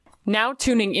Now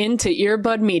tuning in to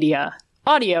Earbud Media.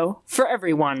 Audio for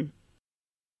everyone.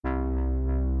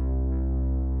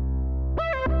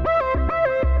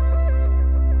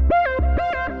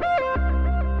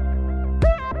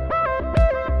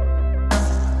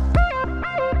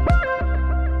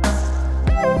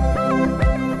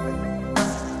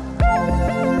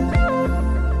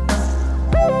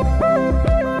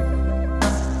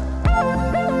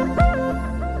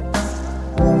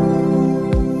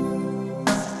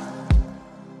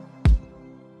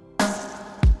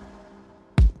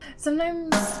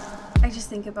 Sometimes I just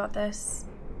think about this,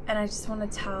 and I just want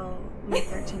to tell my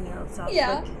 13-year-old self,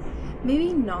 like,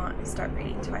 maybe not start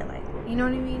reading Twilight. You know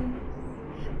what I mean?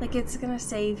 Like, it's gonna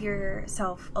save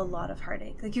yourself a lot of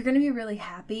heartache. Like, you're gonna be really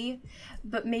happy,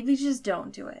 but maybe just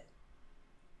don't do it.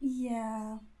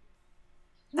 Yeah.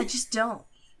 I just don't.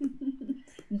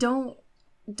 Don't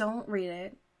read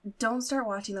it. Don't start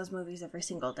watching those movies every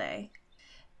single day.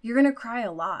 You're gonna cry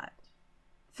a lot.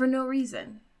 For no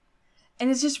reason. And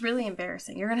it's just really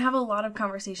embarrassing. You're going to have a lot of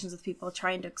conversations with people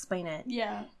trying to explain it.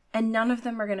 Yeah. And none of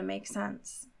them are going to make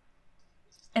sense.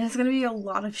 And it's going to be a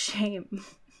lot of shame.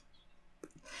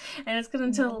 And it's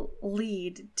going to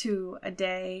lead to a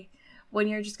day when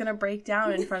you're just going to break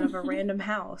down in front of a random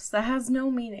house that has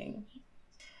no meaning.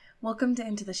 Welcome to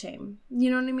Into the Shame. You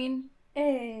know what I mean?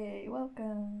 Hey,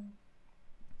 welcome.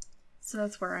 So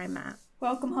that's where I'm at.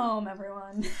 Welcome home,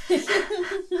 everyone.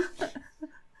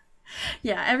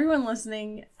 Yeah, everyone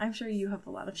listening, I'm sure you have a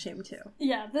lot of shame too.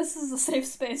 Yeah, this is a safe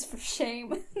space for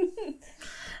shame.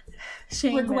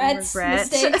 Shame, regrets, and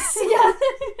regret. mistakes. Yeah.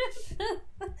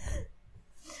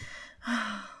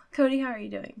 Cody, how are you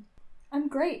doing? I'm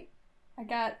great. I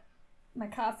got my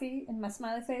coffee in my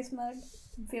smiley face mug.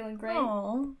 I'm feeling great.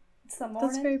 Oh, it's the morning.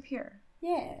 That's very pure.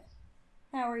 Yeah.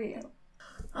 How are you?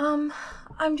 I'm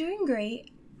doing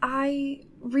great. I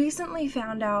recently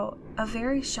found out a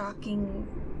very shocking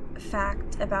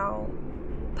fact about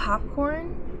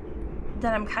popcorn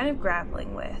that I'm kind of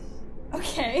grappling with.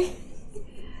 Okay.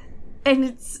 And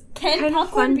it's Can kind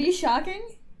popcorn of fun. be shocking?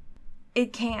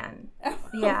 It can. Oh,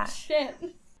 Yeah. shit.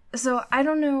 So I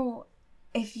don't know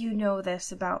if you know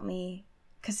this about me,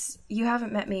 because you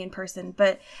haven't met me in person,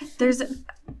 but there's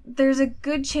a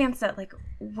good chance that, like,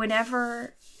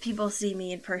 whenever people see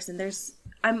me in person,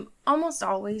 I'm almost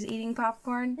always eating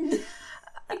popcorn.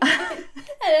 At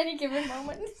any given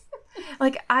moment.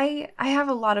 Like, I have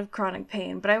a lot of chronic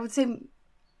pain, but I would say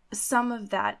some of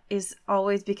that is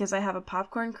always because I have a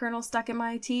popcorn kernel stuck in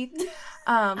my teeth.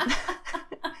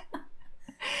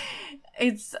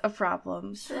 It's a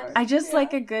problem. Sure. I just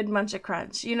like a good munch of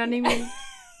crunch. You know what I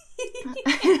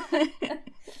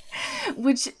mean?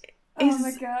 Which is... Oh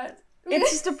my god.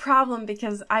 It's just a problem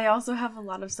because I also have a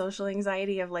lot of social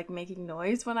anxiety of, like, making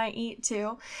noise when I eat,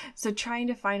 too. So trying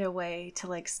to find a way to,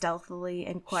 like, stealthily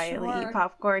and quietly eat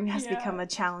popcorn has become a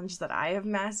challenge that I have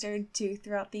mastered, too,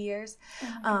 throughout the years.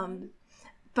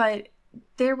 But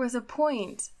there was a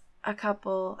point, I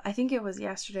think it was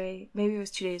yesterday, maybe it was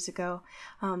 2 days ago,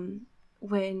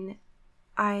 when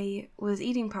I was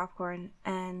eating popcorn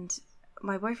and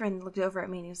my boyfriend looked over at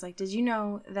me and he was like, "Did you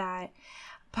know that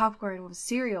popcorn was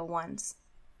cereal once?"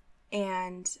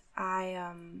 And I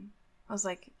was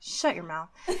like, "Shut your mouth."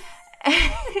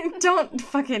 Don't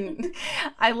fucking...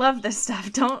 I love this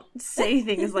stuff. Don't say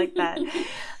things like that.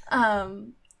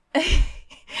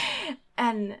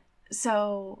 And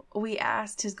so we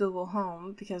asked his Google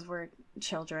Home, because we're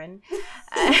children.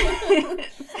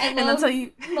 And that's how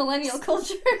you... millennial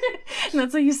culture. And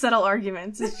that's how you settle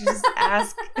arguments, is you just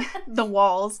ask the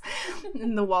walls,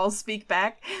 and the walls speak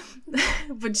back.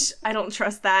 Which, I don't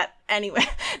trust that anyway.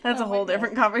 That's a whole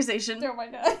different conversation. Oh my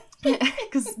god.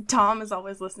 Because Tom is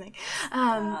always listening.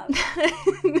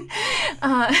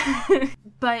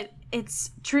 But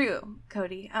it's true,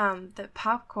 Cody, that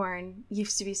popcorn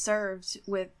used to be served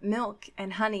with milk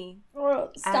and honey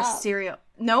as cereal.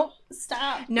 Nope.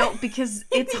 Stop. No, because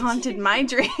it's haunted my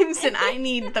dreams and I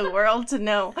need the world to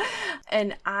know.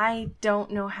 And I don't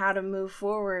know how to move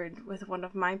forward with one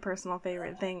of my personal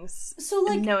favorite things. So,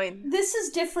 like, this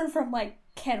is different from, like,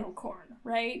 kettle corn,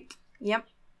 right? Yep.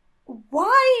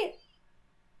 Why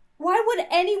would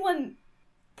anyone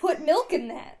put milk in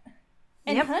that?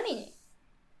 And honey?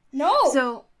 No.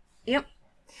 So,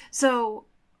 So,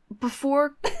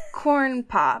 before Corn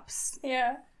Pops.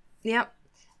 Yeah. Yep.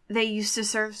 They used to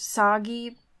serve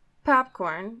soggy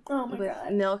popcorn with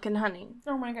milk and honey.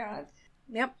 Oh my god.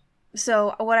 Yep.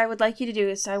 So, what I would like you to do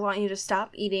is I want you to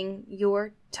stop eating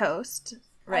your toast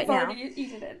right now. I've already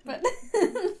eaten it, but...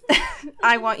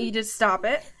 I want you to stop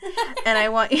it, and I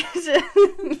want you to...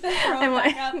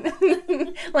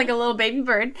 like a little baby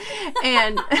bird.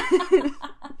 And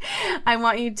I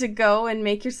want you to go and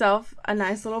make yourself a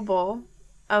nice little bowl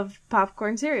of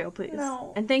popcorn cereal, please.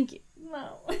 No. And thank you.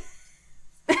 No.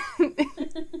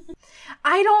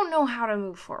 I don't know how to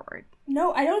move forward.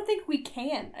 No, I don't think we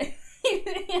can.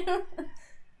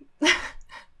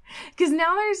 Because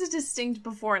now there's a distinct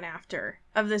before and after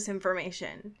of this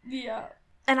information. Yeah.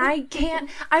 And I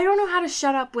don't know how to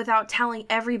shut up without telling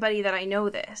everybody that I know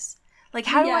this. Like,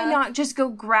 how do I not just go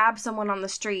grab someone on the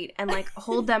street and, like,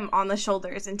 hold them on the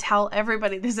shoulders and tell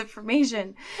everybody this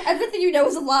information? Everything you know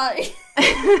is a lie.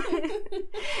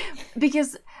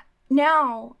 Because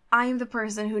now I'm the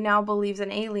person who now believes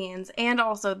in aliens and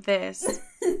also this.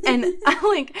 And I'm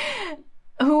like,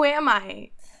 who am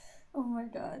I? Oh my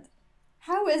god.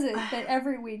 How is it that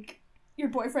every week your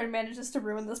boyfriend manages to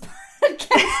ruin this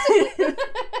podcast?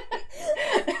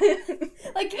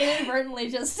 Like, inadvertently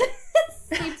just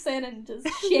sleeps in and just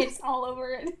shits all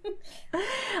over it.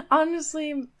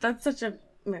 Honestly, that's such a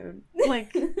mood.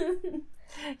 Like,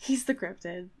 he's the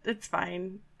cryptid. It's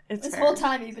fine. It's this fair. whole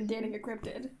time you've been dating a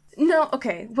cryptid. No,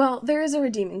 okay. Well, there is a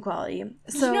redeeming quality.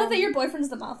 So, Did you know that your boyfriend's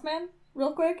the Mothman?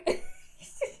 Real quick.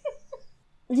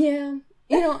 Yeah.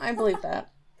 I believe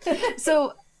that.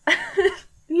 So,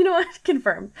 you know what?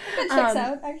 Confirmed. That checks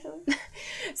out, actually.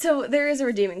 So, there is a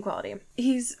redeeming quality.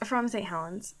 He's from St.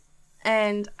 Helens.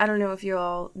 And I don't know if you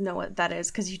all know what that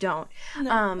is, because you don't.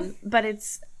 No. But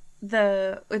it's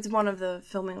one of the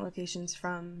filming locations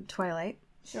from Twilight.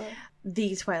 Sure.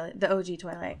 The OG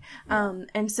Twilight.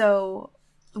 And so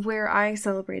where I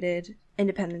celebrated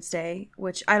Independence Day,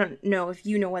 which I don't know if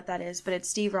you know what that is, but it's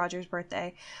Steve Rogers'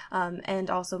 birthday, and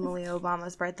also Malia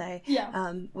Obama's birthday.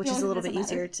 Yeah. Which is a little bit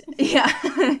easier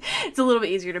it's a little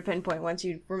bit easier to pinpoint once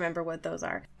you remember what those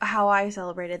are. How I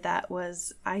celebrated that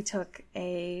was I took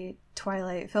a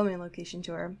Twilight filming location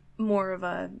tour, more of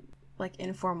a like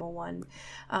informal one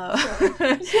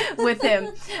with him,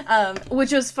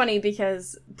 which was funny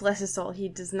because bless his soul, he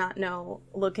does not know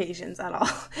locations at all.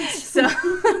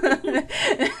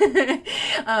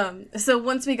 So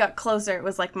once we got closer, it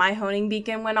was like my honing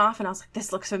beacon went off and I was like,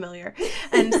 this looks familiar.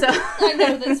 And so I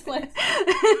know this place.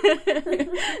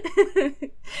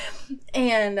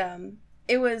 And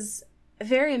it was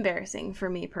very embarrassing for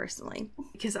me personally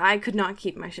because I could not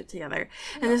keep my shit together.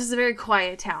 And this is a very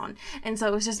quiet town. And so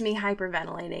it was just me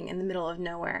hyperventilating in the middle of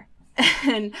nowhere.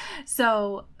 And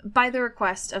so by the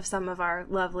request of some of our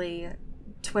lovely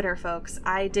Twitter folks,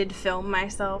 I did film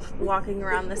myself walking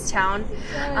around this town.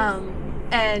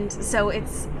 And so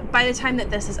it's, by the time that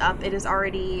this is up, it is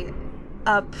already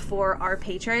up for our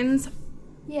patrons.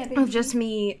 Yeah, of just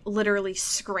me literally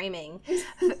screaming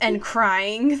and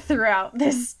crying throughout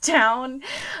this town.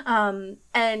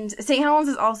 And St. Helens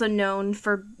is also known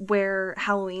for where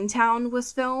Halloween Town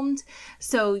was filmed.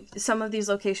 So some of these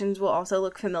locations will also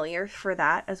look familiar for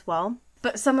that as well.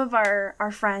 But some of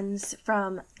our friends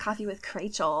from Coffee with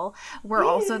Rachel were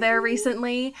also there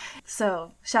recently.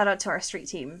 So shout out to our street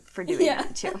team for doing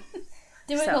that too.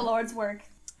 Doing the Lord's work.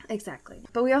 Exactly.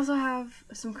 But we also have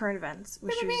some current events,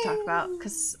 which we should talk about,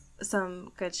 because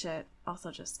some good shit also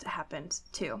just happened,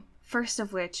 too. First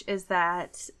of which is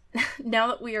that, now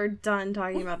that we are done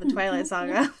talking about the Twilight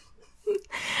Saga,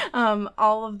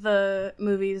 all of the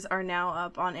movies are now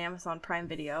up on Amazon Prime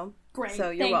Video. Great. So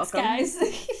you're Thanks, welcome. Guys.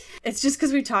 It's just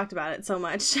because we talked about it so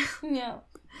much. Yeah.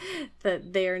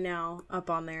 That they are now up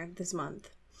on there this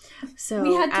month. So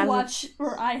we had to watch,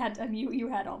 or I had to, you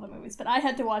had all the movies, but I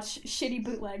had to watch shitty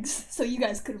bootlegs so you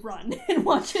guys could run and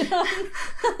watch it on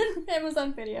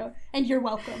Amazon Video, and you're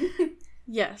welcome.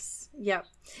 Yes. Yep.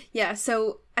 Yeah,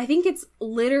 so I think it's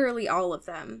literally all of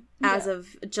them as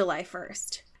of July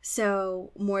 1st.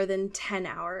 So more than 10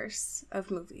 hours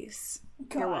of movies.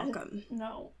 God, you're welcome.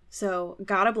 No. So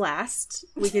got a blast.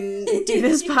 We can do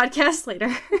this podcast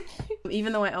later.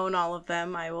 Even though I own all of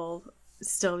them, I will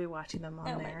still be watching them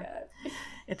on there. My God.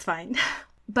 It's fine.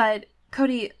 But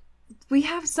Cody, we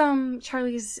have some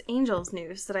Charlie's Angels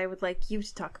news that I would like you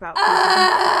to talk about.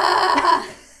 I'm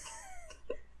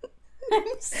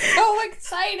so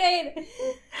excited.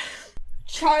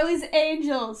 Charlie's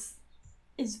Angels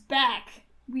is back.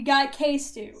 We got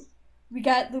K-Stu. We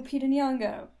got Lupita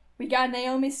Nyong'o. We got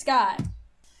Naomi Scott.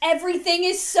 Everything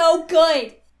is so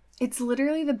good. It's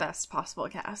literally the best possible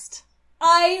cast.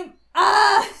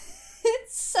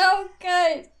 It's so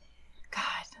good.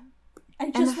 God. I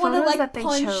just want to that they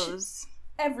punch chose.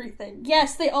 everything.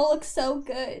 Yes, they all look so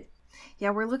good.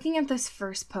 Yeah, we're looking at this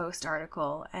first post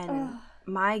article, and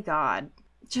my God,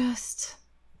 just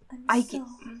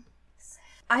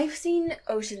I've seen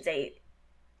Ocean's 8.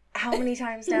 How many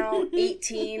times now?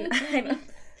 18.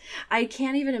 I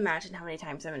can't even imagine how many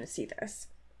times I'm going to see this.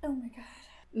 Oh my God.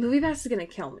 MoviePass is going to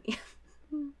kill me.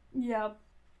 Yeah. Yep.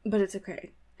 But it's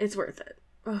okay. It's worth it.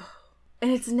 Oh. And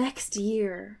it's next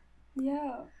year.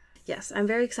 Yeah. Yes, I'm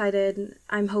very excited.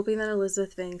 I'm hoping that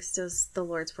Elizabeth Banks does the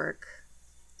Lord's work.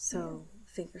 So,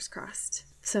 fingers crossed.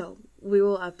 So, we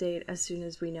will update as soon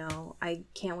as we know. I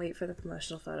can't wait for the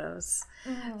promotional photos.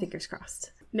 Fingers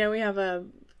crossed. Now we have a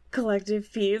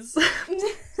collective piece.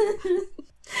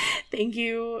 Thank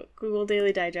you, Google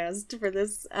Daily Digest, for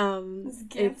this.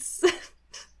 It's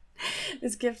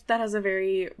this gift that has a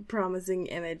very promising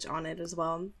image on it as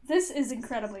well. This is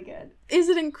incredibly good. Is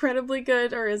it incredibly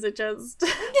good, or is it just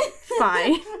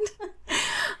fine?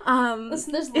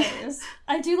 Listen, there's layers.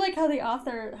 I do like how the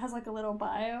author has like a little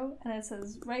bio, and it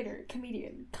says writer,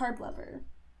 comedian, carb lover.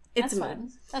 It's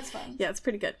fun. That's fun. Yeah, it's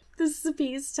pretty good. This is a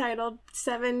piece titled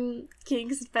 7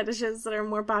 Kinks and Fetishes That Are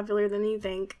More Popular Than You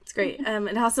Think. It's great.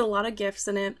 It has a lot of gifts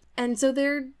in it. And so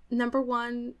they're, number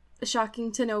one,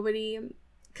 shocking to nobody,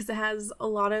 because it has a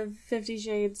lot of 50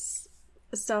 Shades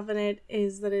stuff in it,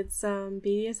 is that it's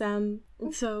BDSM.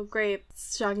 It's so great.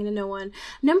 It's shocking to no one.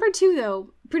 Number 2,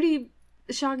 though, pretty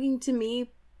shocking to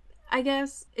me, I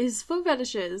guess, is foot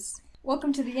fetishes.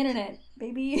 Welcome to the internet,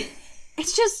 baby.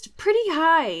 It's just pretty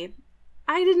high.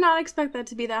 I did not expect that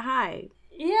to be that high.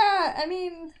 Yeah, I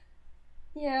mean,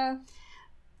 yeah.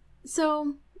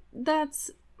 So,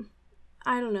 that's,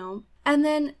 I don't know. And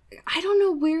then, I don't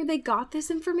know where they got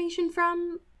this information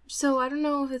from. So, I don't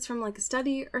know if it's from, like, a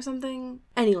study or something.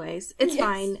 Anyways, it's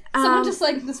fine. Someone just,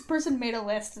 like, this person made a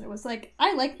list, and it was like,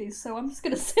 I like these, so I'm just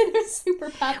gonna say they're super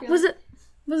popular.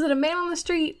 Was it a man on the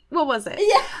street? What was it?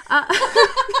 Yeah.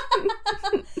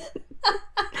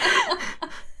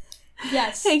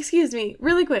 Yes. Hey, excuse me.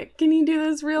 Really quick. Can you do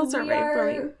this real survey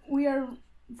for me? We are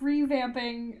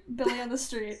revamping Billy on the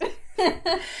Street.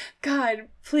 God,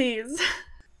 please.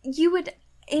 You would,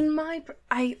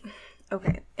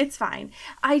 okay, it's fine.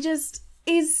 I just,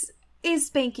 is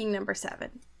spanking number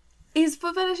 7? Is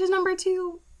foot fetishes number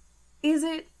 2? Is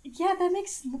it? Yeah,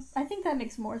 I think that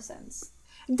makes more sense.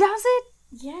 Does it?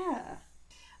 Yeah.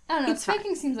 I don't know.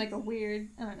 Spanking seems like a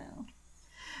weird, I don't know.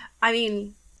 I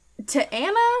mean, to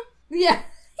Anna? Yeah.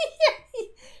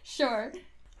 Sure.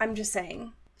 I'm just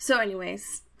saying. So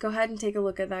anyways, go ahead and take a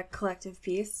look at that collective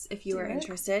piece if you are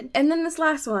interested. And then this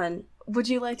last one. Would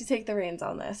you like to take the reins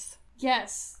on this?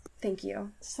 Yes. Thank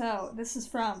you. So, this is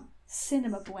from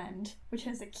Cinema Blend, which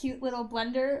has a cute little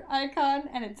blender icon,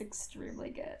 and it's extremely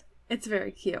good. It's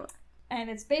very cute. And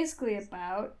it's basically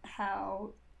about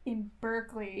how in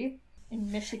Berkeley,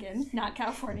 in Michigan, not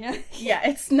California. Yeah,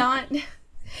 it's not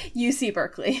UC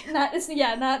Berkeley. Not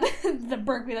the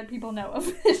Berkeley that people know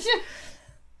of.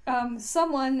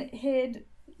 Someone hid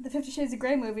the 50 Shades of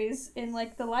Grey movies in,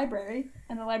 like, the library,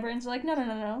 and the librarians are like,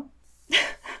 no.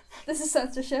 This is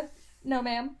censorship. No,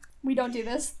 ma'am. We don't do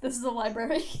this. This is a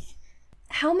library.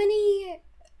 How many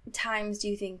times do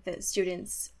you think that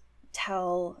students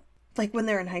tell, like, when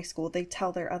they're in high school, they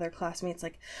tell their other classmates,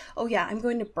 like, oh yeah, I'm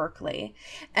going to Berkeley,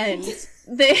 and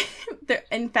they're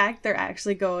in fact, they're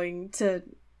actually going to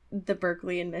the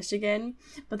Berkeley in Michigan,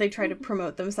 but they try to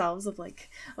promote themselves of, like,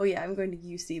 oh yeah, I'm going to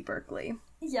UC Berkeley.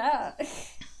 Yeah.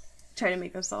 Try to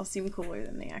make themselves seem cooler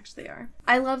than they actually are.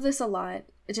 I love this a lot,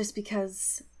 just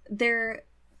because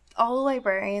all the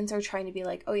librarians are trying to be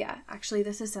like, oh yeah, actually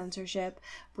this is censorship.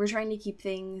 We're trying to keep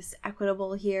things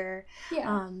equitable here,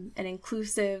 and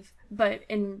inclusive. But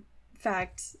in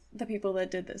fact, the people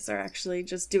that did this are actually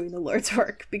just doing the Lord's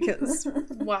work, because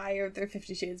why are there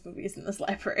 50 Shades movies in this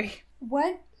library?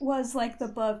 What was, like, the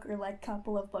book or, like,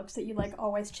 couple of books that you, like,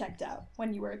 always checked out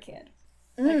when you were a kid?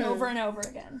 Like, over and over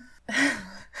again.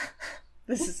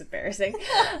 This is embarrassing.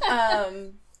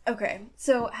 Okay,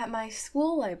 so at my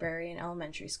school library in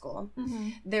elementary school,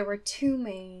 there were 2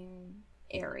 main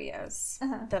areas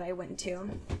that I went to.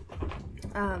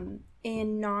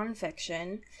 In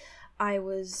nonfiction, I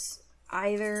was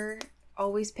either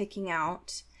always picking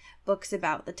out books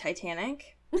about the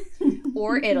Titanic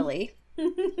or Italy.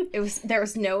 There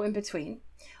was no in between.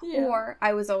 Yeah. Or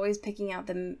I was always picking out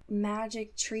the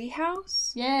Magic Tree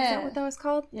House. Yeah. Is that what that was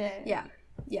called? Yeah.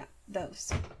 Yeah,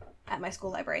 those. At my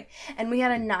school library. And we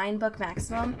had a 9-book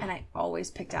maximum, and I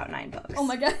always picked out 9 books. Oh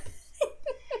my god.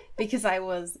 Because I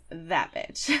was that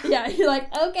bitch. Yeah, you're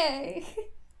like, okay.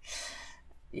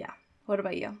 Yeah. What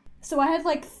about you? So I had,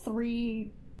 like,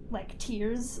 3, like,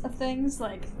 tiers of things.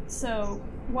 Like, so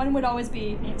one would always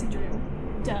be Nancy Drew.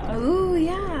 Duh. Ooh,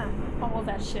 yeah. All of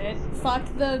that shit. Fuck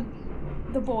the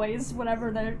boys,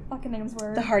 whatever their fucking names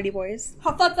were. The Hardy Boys.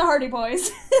 Fuck the Hardy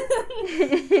Boys.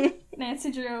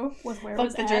 Nancy Drew was where it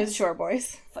was at. Fuck the Jersey Shore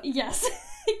Boys. Yes,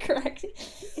 correct.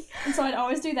 And so I'd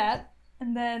always do that.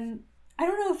 And then, I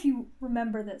don't know if you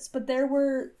remember this, but there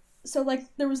were So, like,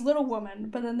 there was Little Woman,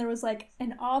 but then there was, like,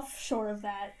 an offshore of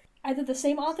that. Either the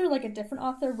same author, like a different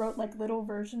author, wrote, like, little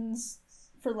versions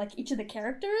for, like, each of the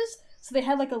characters. So they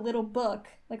had, like, a little book,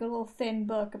 like a little thin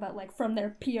book about, like, from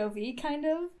their POV, kind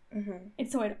of. Mm-hmm.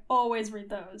 And so I'd always read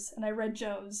those. And I read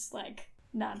Joe's, like,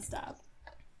 nonstop.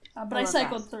 But I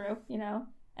cycled through, you know?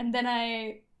 And then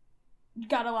I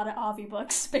got a lot of Avi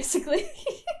books, basically.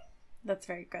 That's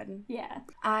very good. Yeah.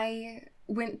 I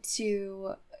went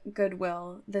to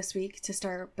Goodwill this week to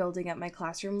start building up my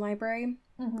classroom library.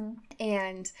 Mm-hmm.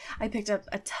 And I picked up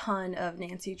a ton of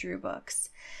Nancy Drew books.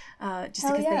 Just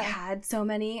because they had so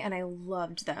many, and I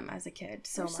loved them as a kid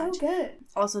so much. So good.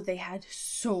 Also, they had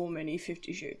so many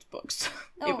 50 Shades books.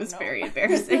 It was very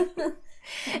embarrassing.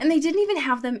 And they didn't even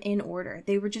have them in order.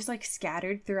 They were just, like,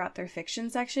 scattered throughout their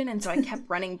fiction section, and so I kept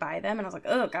running by them, and I was like,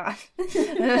 oh, God.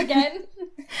 Again?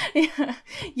 Yeah.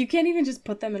 You can't even just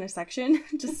put them in a section.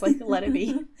 Just, like, let it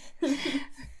be.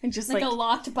 And just, like a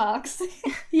locked box.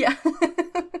 Yeah.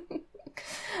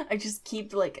 I just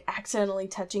keep, like, accidentally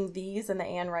touching these and the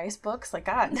Anne Rice books. Like,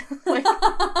 God, like,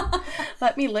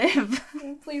 let me live.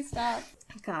 Please stop.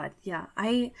 God, yeah.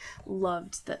 I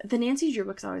loved the Nancy Drew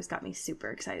books. Always got me super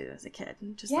excited as a kid.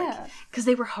 Just like, because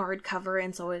they were hardcover,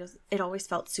 and so it always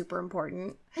felt super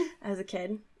important as a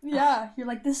kid. Yeah, you're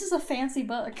like, this is a fancy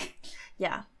book.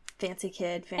 Yeah, fancy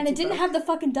kid, fancy. And it didn't book. have the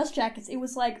fucking dust jackets. It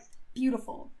was like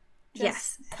beautiful.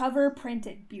 Just cover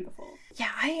printed, beautiful.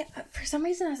 Yeah, I for some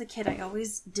reason as a kid I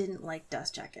always didn't like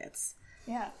dust jackets.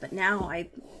 Yeah. But now I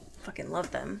fucking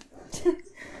love them.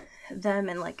 Them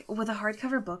and like with a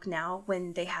hardcover book now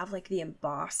when they have like the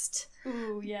embossed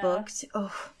booked.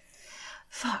 Oh,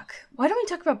 fuck. Why don't we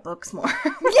talk about books more?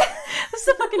 Yeah. This is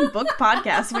a fucking book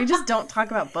podcast. We just don't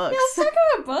talk about books. Yeah, let's talk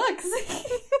about books.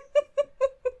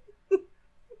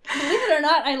 Believe it or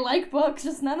not, I like books,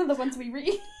 just none of the ones we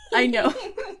read. I know.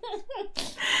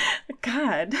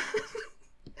 God.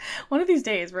 One of these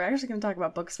days, we're actually going to talk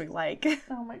about books we like.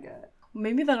 Oh my god.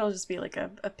 Maybe that'll just be like a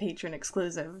patron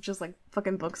exclusive. Just like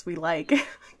fucking books we like.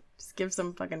 Just give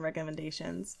some fucking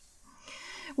recommendations.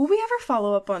 Will we ever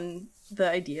follow up on the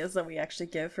ideas that we actually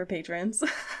give for patrons?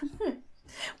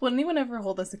 Will anyone ever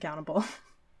hold us accountable?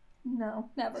 No,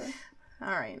 never.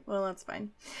 Alright, well that's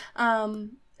fine.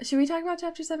 Should we talk about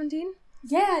chapter 17?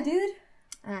 Yeah, dude.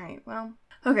 Alright, well...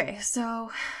 Okay, so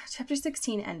chapter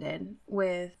 16 ended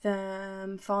with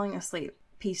them falling asleep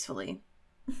peacefully.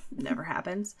 Never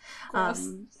happens.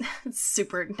 It's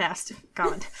super nasty.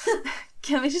 God.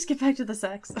 Can we just get back to the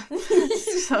sex?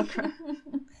 So gross.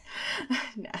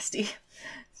 Nasty.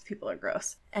 These people are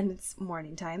gross. And it's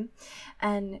morning time.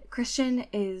 And Christian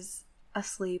is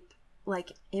asleep,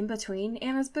 like, in between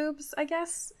Anna's boobs, I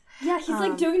guess. Yeah, he's,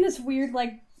 like, doing this weird,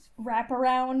 like,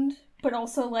 wraparound, but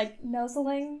also, like,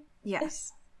 nuzzling.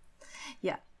 Yes.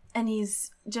 Yeah. And he's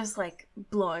just, like,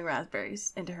 blowing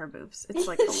raspberries into her boobs. It's,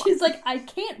 like, a lot. She's like, I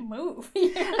can't move.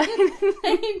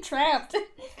 I'm trapped.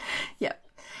 Yeah.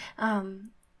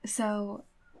 So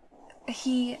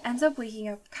he ends up waking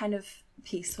up kind of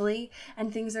peacefully,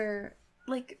 and things are,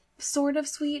 like, sort of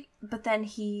sweet, but then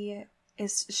he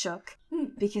is shook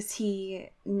because he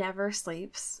never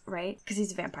sleeps, right? Because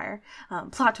he's a vampire.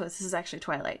 Plot twist, this is actually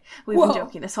Twilight. We've been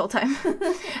joking this whole time.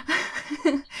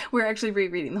 We're actually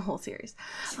rereading the whole series.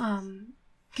 Can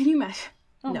you imagine?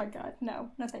 Oh my god, no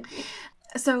thank you.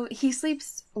 So he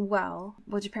sleeps well,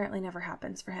 which apparently never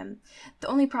happens for him. The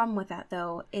only problem with that,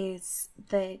 though, is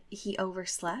that he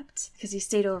overslept because he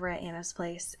stayed over at Anna's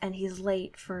place, and he's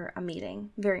late for a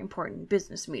meeting. Very important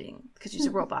business meeting because he's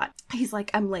a robot. He's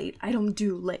like, I'm late. I don't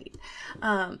do late.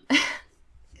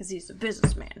 Because he's a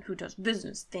businessman who does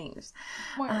business things.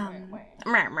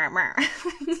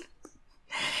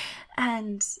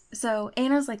 And so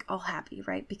Anna's like all happy,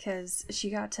 right? Because she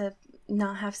got to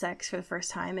not have sex for the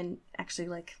first time and actually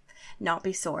like not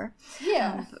be sore.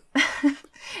 Yeah.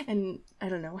 And I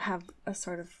don't know, have a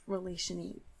sort of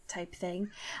relation-y type thing.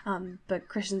 But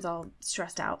Christian's all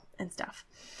stressed out and stuff.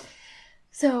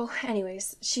 So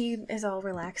anyways, she is all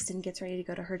relaxed and gets ready to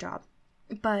go to her job.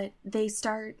 But they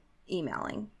start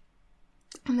emailing.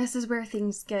 And this is where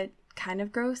things get kind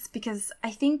of gross, because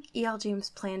I think E.L. James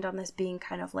planned on this being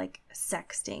kind of like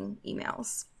sexting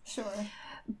emails. Sure.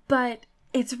 But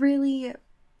it's really...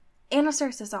 Anna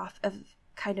starts this off of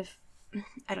kind of...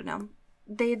 I don't know.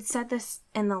 They had said this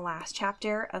in the last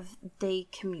chapter of they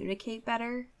communicate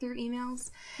better through emails.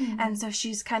 Mm-hmm. And so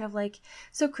she's kind of like,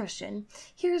 so Christian,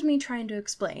 here's me trying to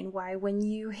explain why when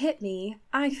you hit me,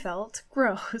 I felt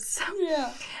gross.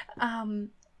 Yeah.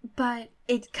 But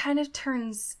it kind of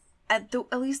turns... At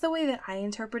least the way that I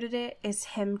interpreted it is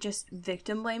him just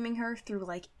victim blaming her through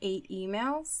like 8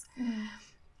 emails. Mm-hmm.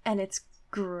 And it's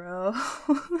gross.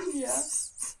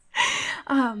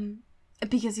 Yeah.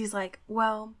 Because he's like,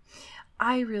 well,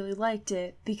 I really liked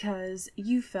it because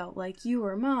you felt like you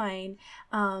were mine,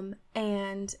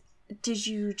 and did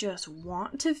you just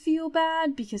want to feel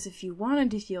bad? Because if you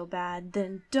wanted to feel bad,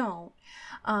 then don't.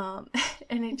 And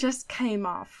it just came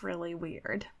off really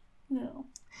weird. No.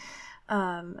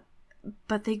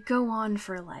 But they go on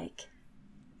for like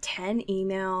 10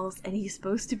 emails, and he's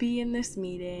supposed to be in this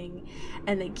meeting,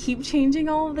 and they keep changing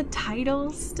all of the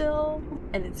titles still,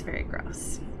 and it's very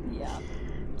gross. Yeah.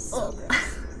 So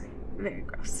gross. Very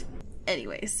gross.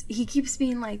 Anyways, he keeps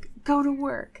being like, go to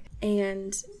work.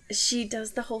 And she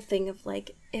does the whole thing of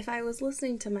like, if I was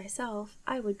listening to myself,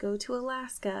 I would go to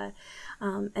Alaska.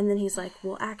 And then he's like,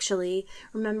 well, actually,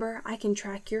 remember, I can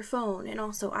track your phone. And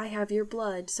also, I have your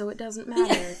blood, so it doesn't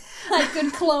matter. I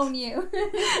could clone you.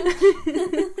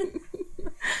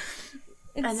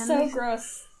 It's so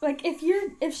gross. Like,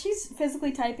 if she's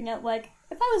physically typing out, like,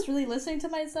 if I was really listening to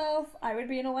myself, I would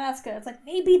be in Alaska. It's like,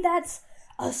 maybe that's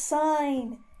a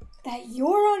sign that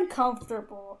you're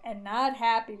uncomfortable and not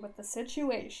happy with the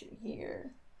situation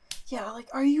here. Yeah, like,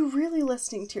 are you really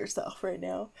listening to yourself right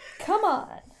now? Come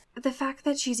on. The fact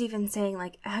that she's even saying,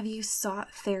 like, have you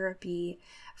sought therapy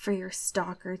for your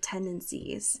stalker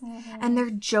tendencies? Mm-hmm. And they're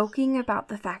joking about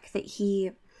the fact that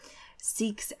he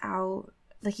seeks out,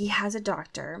 like, he has a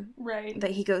doctor. Right.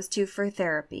 That he goes to for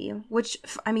therapy, which,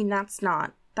 I mean, that's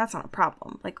not a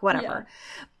problem. Like, whatever.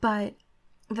 Yeah. But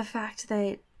the fact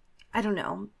that, I don't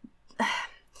know,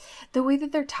 the way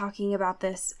that they're talking about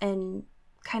this and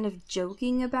kind of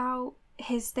joking about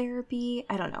his therapy,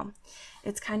 I don't know.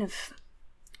 It's kind of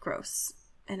gross,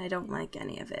 and I don't like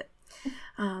any of it.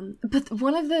 But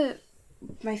one of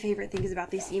my favorite things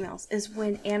about these emails is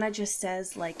when Anna just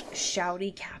says, like,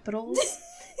 shouty capitals.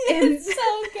 It's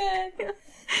so good.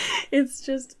 It's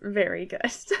just very good.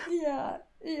 Yeah,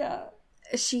 yeah.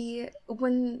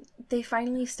 When they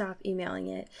finally stop emailing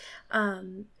it,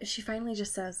 she finally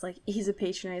just says, like, he's a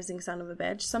patronizing son of a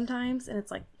bitch sometimes, and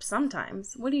it's like,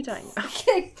 sometimes? What are you talking about?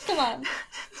 Okay, come on.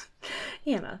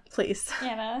 Anna, please.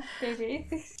 Anna, baby.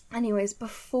 Anyways,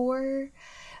 before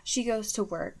she goes to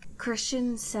work,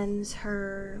 Christian sends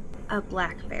her a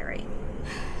BlackBerry.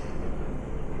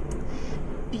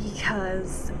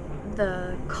 Because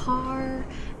the car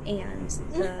and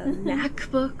the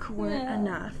MacBook weren't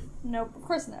enough. Nope, of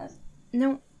course not.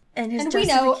 No. And we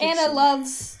know Anna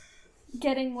loves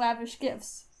getting lavish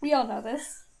gifts. We all know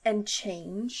this. And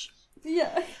change.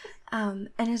 Yeah.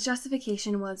 And his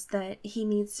justification was that he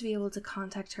needs to be able to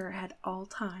contact her at all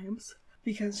times.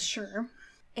 Because sure.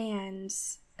 And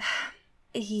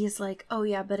he's like, oh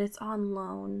yeah, but it's on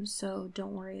loan, so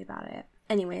don't worry about it.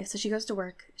 Anyway, so she goes to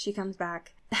work. She comes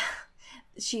back.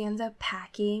 She ends up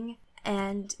packing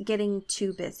and getting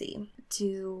too busy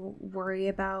to worry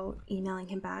about emailing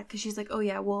him back. Because she's like, oh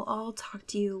yeah, well, I'll talk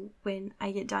to you when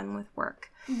I get done with work.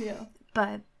 Yeah.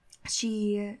 But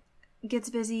she gets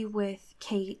busy with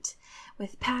Kate,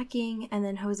 with packing, and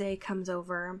then Jose comes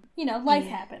over. You know, life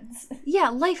happens. Yeah,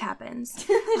 life happens.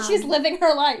 She's living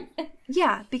her life.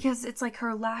 Yeah, because it's like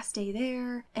her last day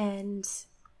there, and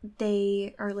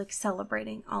they are like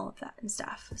celebrating all of that and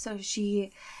stuff. So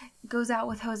she goes out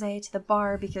with Jose to the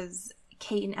bar because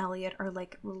Kate and Elliot are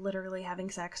like literally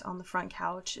having sex on the front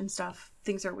couch and stuff.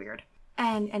 Things are weird.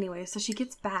 And anyway, so she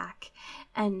gets back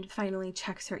and finally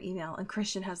checks her email, and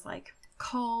Christian has like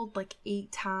called like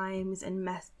 8 times and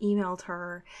emailed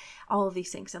her all of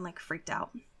these things and like freaked out.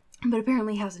 But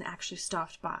apparently hasn't actually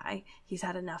stopped by. He's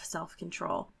had enough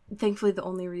self-control. Thankfully, the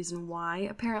only reason why,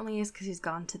 apparently, is because he's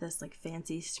gone to this, like,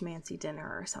 fancy schmancy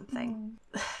dinner or something.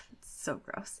 It's so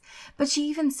gross. But she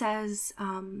even says,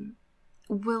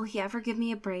 will he ever give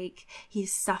me a break?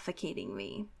 He's suffocating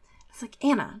me. It's like,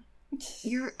 Anna,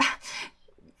 you're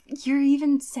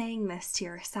even saying this to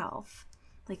yourself.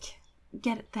 Like,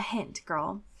 get the hint,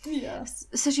 girl. Yeah.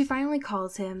 So she finally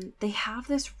calls him. They have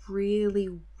this really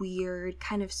weird,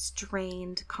 kind of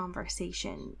strained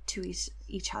conversation to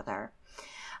each other,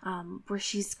 where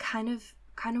she's kind of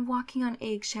walking on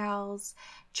eggshells,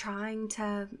 trying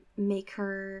to make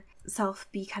herself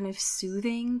be kind of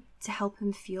soothing to help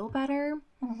him feel better.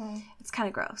 Mm-hmm. It's kind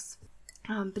of gross.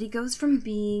 But he goes from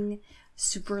being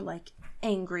super, like,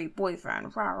 angry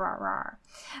boyfriend, rah, rah, rah,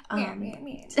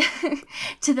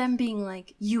 to them being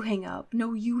like, you hang up,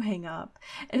 no, you hang up.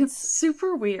 And it's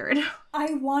super weird.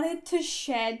 I wanted to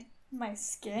shed my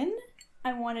skin.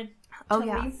 I wanted to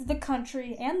leave the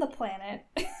country and the planet.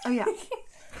 Oh, yeah.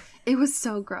 It was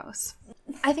so gross.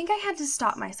 I think I had to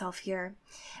stop myself here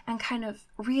and kind of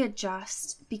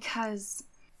readjust because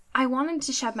I wanted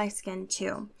to shed my skin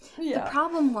too. Yeah. The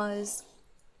problem was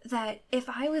that if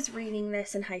I was reading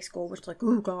this in high school, which, like,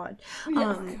 oh God.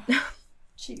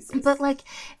 Jesus. But, like,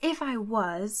 if I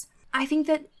was, I think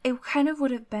that it kind of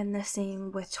would have been the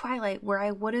same with Twilight, where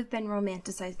I would have been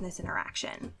romanticizing this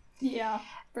interaction. Yeah,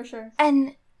 for sure.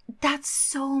 And that's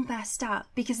so messed up,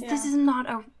 because this is not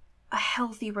a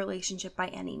healthy relationship by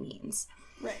any means.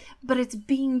 Right. But it's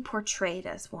being portrayed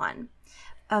as one.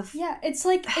 Yeah, it's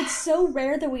like, it's so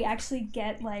rare that we actually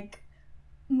get, like,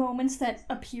 moments that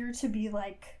appear to be,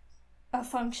 like, a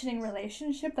functioning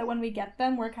relationship, that when we get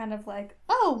them, we're kind of like,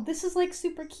 oh, this is, like,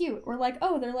 super cute. Or, like,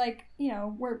 oh, they're, like, you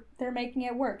know, they're making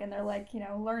it work, and they're, like, you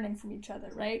know, learning from each other,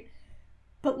 right?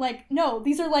 But, like, no,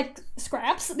 these are, like,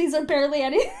 scraps. These are barely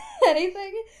anything.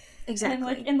 Exactly. And,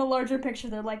 like, in the larger picture,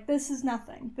 they're like, this is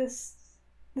nothing. This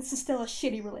is still a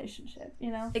shitty relationship,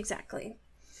 you know? Exactly.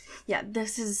 Yeah,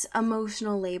 this is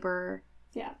emotional labor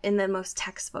in the most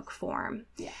textbook form.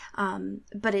 Yeah.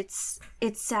 But it's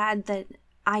sad that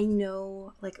I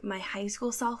know, like, my high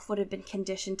school self would have been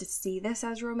conditioned to see this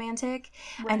as romantic.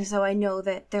 Right. And so I know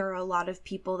that there are a lot of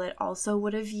people that also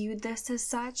would have viewed this as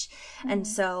such. Mm-hmm. And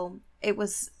so it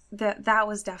was... That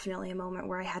was definitely a moment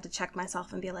where I had to check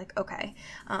myself and be like, okay,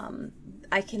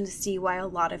 I can see why a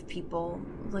lot of people,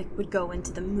 like, would go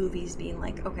into the movies being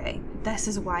like, okay, this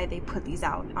is why they put these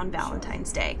out on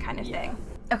Valentine's Day kind of thing.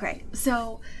 Okay,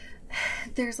 so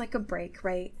there's, like, a break,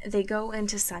 right? They go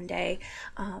into Sunday,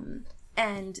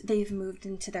 and they've moved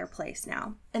into their place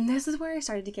now. And this is where I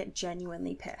started to get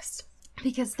genuinely pissed.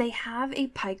 Because they have a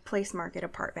Pike Place Market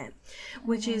apartment,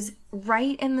 which is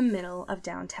right in the middle of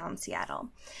downtown Seattle.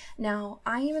 Now,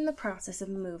 I am in the process of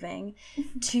moving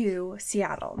to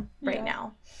Seattle right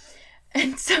now.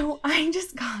 And so I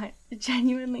just got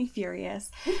genuinely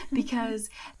furious because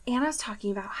Anna's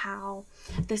talking about how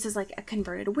this is like a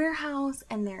converted warehouse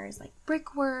and there's like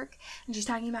brickwork. And she's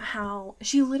talking about how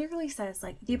she literally says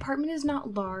like the apartment is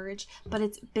not large, but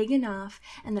it's big enough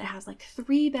and that it has like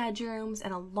 3 bedrooms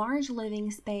and a large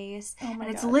living space. Oh my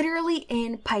God. It's literally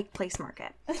in Pike Place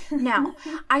Market. Now,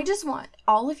 I just want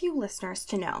all of you listeners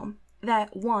to know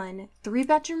that 1,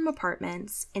 3-bedroom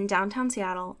apartments in downtown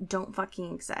Seattle don't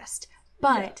fucking exist.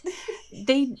 But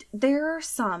there are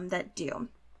some that do.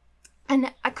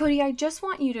 And Cody, I just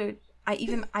want you to I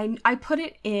put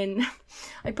it in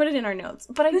our notes,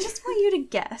 but I just want you to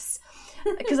guess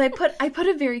because I put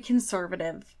a very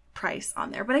conservative price on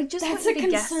there, but I just want you to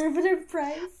guess. That's a conservative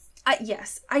price?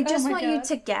 Yes. I just want you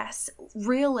to guess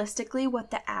realistically what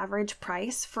the average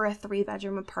price for a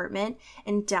 3-bedroom apartment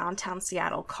in downtown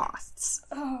Seattle costs.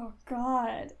 Oh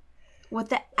God.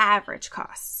 What the average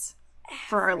costs.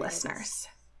 For our listeners.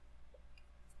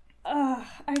 I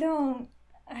don't.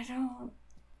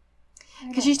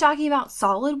 Because she's talking about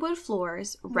solid wood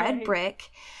floors, red brick,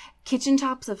 kitchen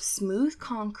tops of smooth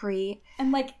concrete.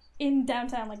 And like in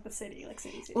downtown, like the city, like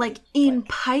city. Like in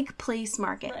Pike Place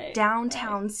Market,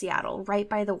 downtown Seattle, right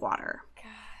by the water.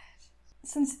 God.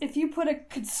 Since if you put a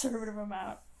conservative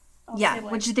amount. I'll say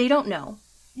like, which they don't know.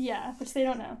 Yeah, which they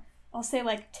don't know. I'll say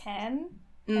like 10.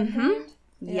 Mm-hmm.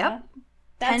 Yep.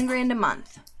 $10,000 a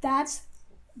month. That's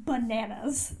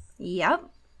bananas. Yep.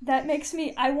 That makes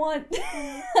me. I want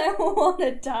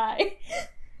to die.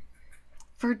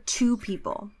 For 2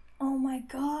 people. Oh my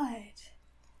God.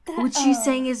 Which she's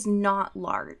saying is not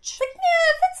large. Like,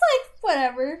 yeah, that's like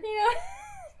whatever, you know.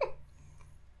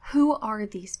 Who are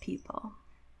these people?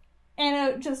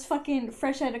 Anna, just fucking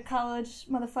fresh out of college,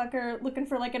 motherfucker, looking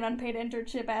for like an unpaid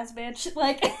internship ass bitch.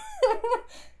 Like.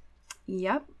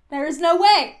 Yep. There is no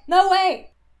way. No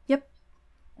way. Yep.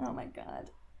 Oh my God.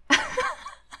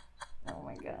 Oh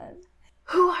my God.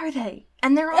 Who are they?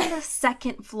 And they're on the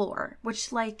 2nd floor,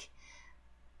 which like,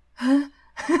 huh?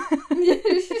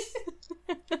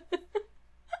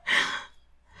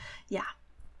 Yeah.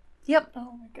 Yep.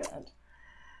 Oh my God.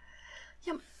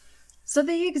 Yep. So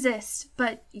they exist,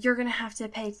 but you're gonna have to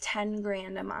pay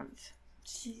 $10,000 a month.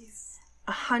 Jeez.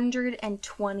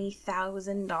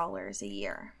 $120,000 a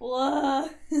year. Whoa.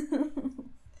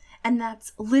 And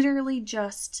that's literally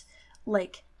just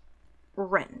like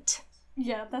rent.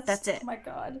 Yeah, that's it. Oh my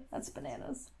God, that's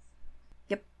bananas.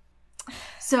 Yep.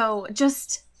 So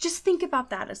just think about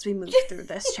that as we move through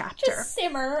this chapter. Just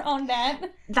simmer on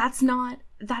that. That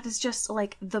is just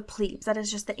like the plebes. That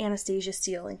is just the Anastasia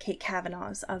Steele and Kate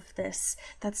Kavanaughs of this.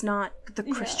 That's not the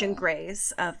Christian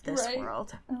Greys of this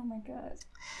world. Oh my God.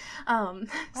 Wow,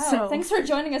 so thanks for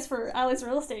joining us for Allie's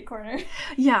Real Estate Corner.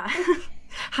 Yeah.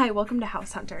 Hi, welcome to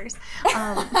House Hunters.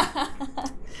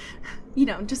 You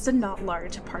know, just a not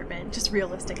large apartment, just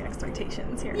realistic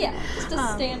expectations here. Yeah, just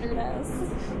a standard house.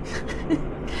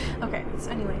 Okay, so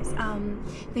anyways,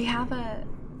 they have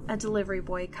a delivery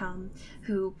boy come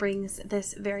who brings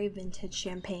this very vintage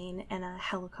champagne and a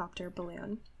helicopter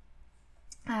balloon.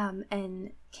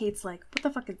 And Kate's like, what the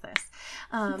fuck is this?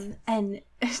 And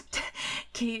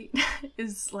Kate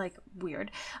is like,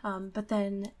 weird. But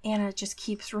then Anna just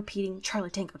keeps repeating,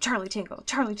 Charlie Tango, Charlie Tango,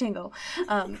 Charlie Tango.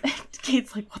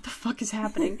 Kate's like, what the fuck is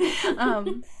happening?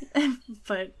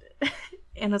 But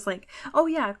Anna's like, oh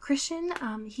yeah, Christian,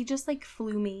 he just like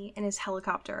flew me in his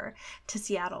helicopter to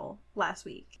Seattle last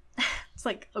week. It's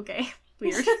like, okay,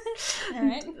 weird. All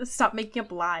right. Stop making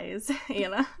up lies,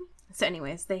 Anna. So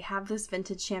anyways, they have this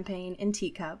vintage champagne in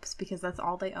teacups because that's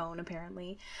all they own,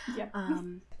 apparently. Yeah.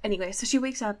 Anyway, so she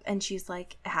wakes up and she's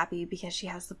like happy because she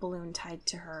has the balloon tied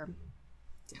to her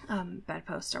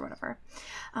bedpost or whatever.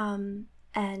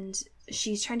 And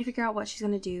she's trying to figure out what she's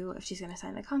going to do, if she's going to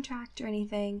sign the contract or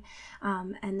anything.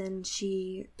 And then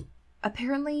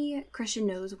apparently Christian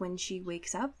knows when she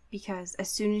wakes up because as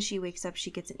soon as she wakes up,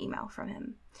 she gets an email from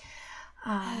him.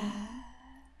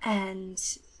 And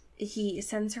he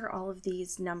sends her all of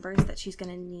these numbers that she's going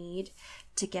to need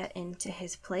to get into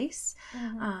his place.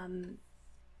 Mm-hmm.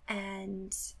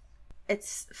 And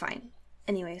it's fine.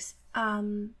 Anyways,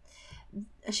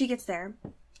 she gets there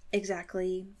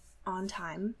exactly on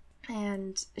time,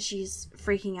 and she's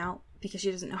freaking out because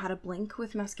she doesn't know how to blink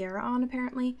with mascara on,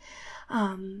 apparently.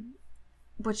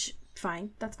 Which, fine.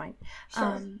 That's fine.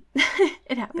 Sure.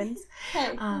 It happens.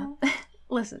 Hey.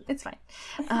 Listen, it's fine.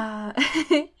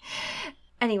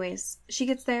 Anyways, she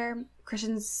gets there.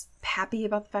 Christian's happy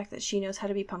about the fact that she knows how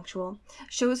to be punctual.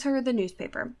 Shows her the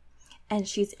newspaper, and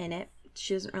she's in it.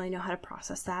 She doesn't really know how to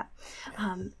process that.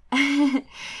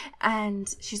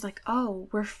 And she's like, oh,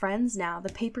 we're friends now.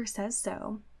 The paper says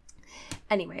so.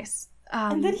 Anyways.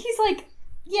 And then he's like,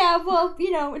 yeah, well,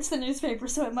 it's the newspaper,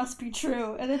 so it must be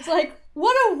true. And it's like,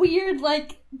 what a weird,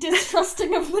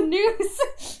 distrusting of the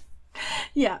news.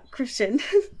 Yeah, Christian.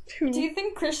 Do you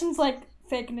think Christian's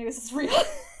fake news is real?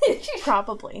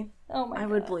 Probably. Oh my God. I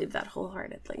would believe that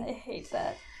wholeheartedly. I hate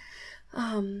that.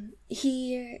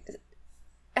 He,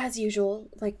 as usual,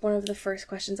 one of the first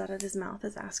questions out of his mouth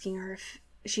is asking her if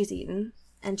she's eaten,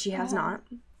 and she has not.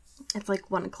 It's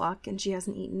 1:00 and she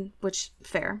hasn't eaten, which,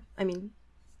 fair. I mean,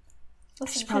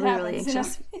 she's probably really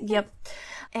anxious. Yep.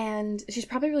 And she's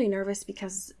probably really nervous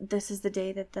because this is the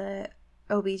day that the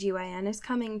OBGYN is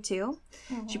coming too.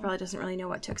 Mm-hmm. She probably doesn't really know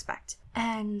what to expect.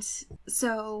 And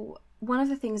so one of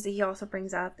the things that he also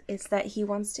brings up is that he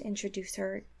wants to introduce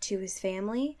her to his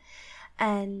family.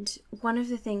 And one of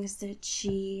the things that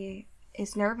she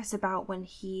is nervous about when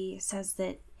he says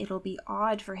that it'll be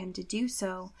odd for him to do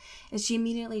so is she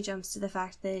immediately jumps to the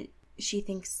fact that she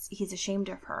thinks he's ashamed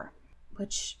of her,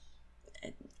 which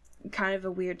kind of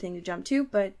a weird thing to jump to,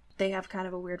 but they have kind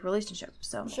of a weird relationship,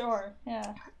 so. Sure,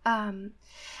 yeah. And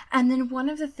then one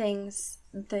of the things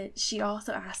that she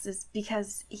also asks is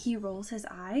because he rolls his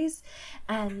eyes,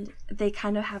 and they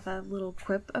kind of have a little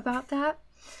quip about that.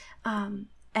 And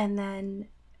then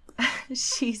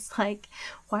she's like,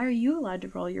 why are you allowed to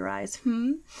roll your eyes?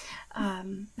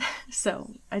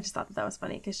 So I just thought that was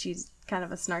funny because she's kind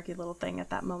of a snarky little thing at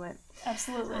that moment.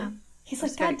 Absolutely. He's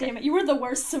like, God damn it, you were the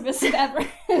worst submissive ever.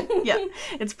 Yeah,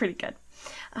 it's pretty good.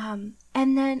 And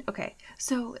then, okay,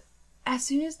 so as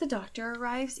soon as the doctor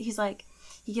arrives, he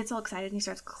gets all excited and he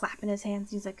starts clapping his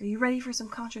hands. And he's like, are you ready for some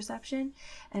contraception?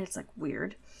 And it's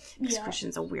weird because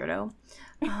Christian's a weirdo.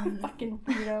 Fucking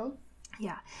weirdo.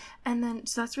 Yeah. And then,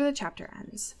 so that's where the chapter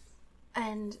ends.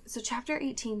 And so chapter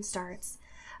 18 starts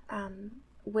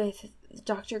with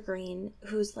Dr. Green,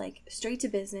 who's straight to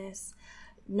business,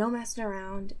 no messing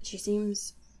around. She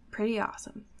seems pretty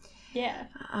awesome. Yeah.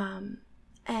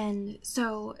 And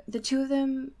so the two of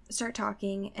them start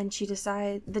talking, and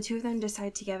the two of them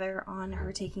decide together on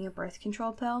her taking a birth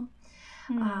control pill.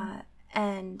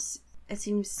 And it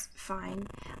seems fine.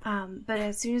 But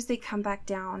as soon as they come back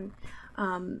down,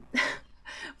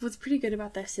 what's pretty good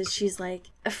about this is she's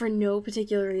for no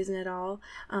particular reason at all,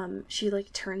 she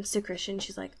turns to Christian.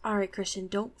 She's like, all right, Christian,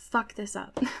 don't fuck this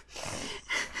up.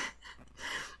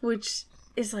 Which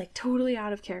is totally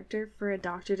out of character for a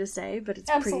doctor to say, but it's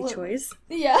Absolutely. Pretty choice.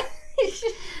 Yeah.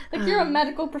 You're a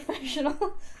medical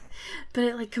professional. But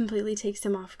it completely takes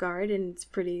him off guard, and it's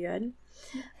pretty good.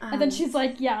 And then she's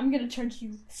like, yeah, I'm gonna charge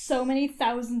you so many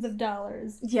thousands of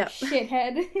dollars. Yep.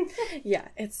 Shithead. Yeah,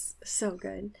 it's so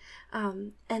good.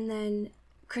 And then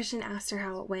Christian asks her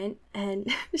how it went,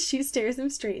 and she stares him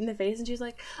straight in the face, and she's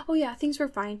like, oh yeah, things were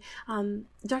fine.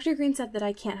 Dr. Green said that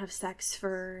I can't have sex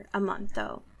for a month,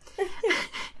 though.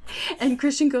 And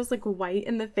Christian goes white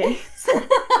in the face.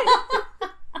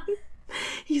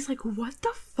 He's like, what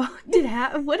the fuck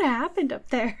what happened up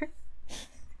there?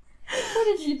 What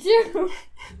did you do?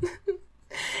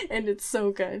 And it's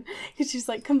so good because she's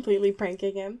like completely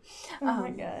pranking him. Oh my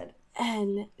god.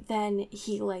 And then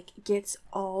he like gets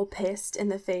all pissed in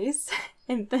the face,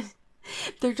 and then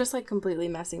they're just like completely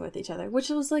messing with each other, which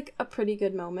was like a pretty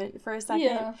good moment for a second.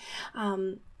 Yeah.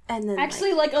 And then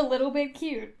actually like a little bit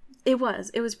cute. It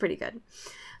was pretty good.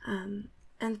 And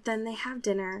then they have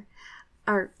dinner,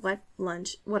 or what,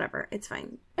 lunch, whatever. It's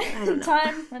fine. I don't know.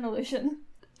 Time and illusion.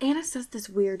 Anna says this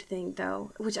weird thing,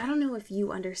 though, which I don't know if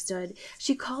you understood.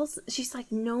 She's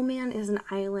like, no man is an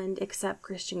island except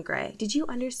Christian Grey. Did you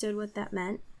understand what that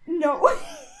meant? No.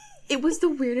 It was the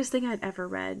weirdest thing I'd ever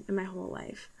read in my whole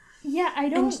life. Yeah, I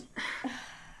don't...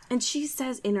 And she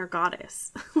says inner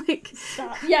goddess. Like...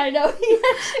 Stop. Yeah, I know.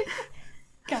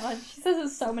 God, she says it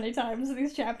so many times in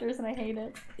these chapters, and I hate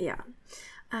it. Yeah.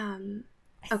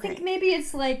 I think maybe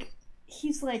it's like,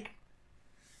 he's like...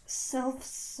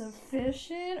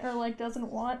 self-sufficient or like doesn't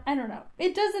want, I don't know,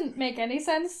 it doesn't make any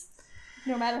sense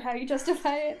no matter how you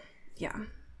justify it. Yeah.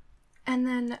 And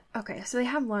then okay, so they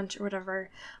have lunch or whatever,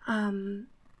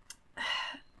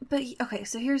 but okay,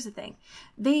 so here's the thing,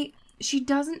 she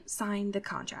doesn't sign the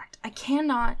contract. I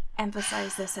cannot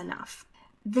emphasize this enough.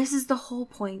 This is the whole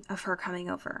point of her coming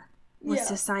over, was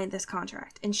to sign this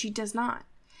contract, and she does not.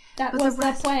 That was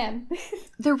the plan.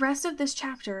 The rest of this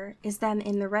chapter is them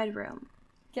in the red room.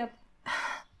 Yep.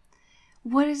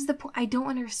 What is the point? I don't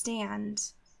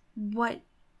understand what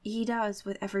he does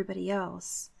with everybody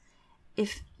else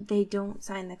if they don't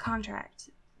sign the contract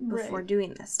before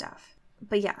doing this stuff.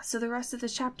 But yeah, so the rest of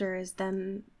this chapter is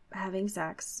them having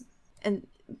sex. And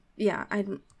yeah, I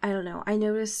don't know. I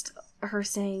noticed her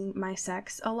saying my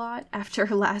sex a lot after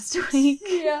last week.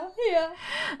 Yeah.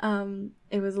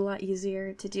 It was a lot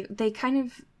easier to do. They kind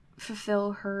of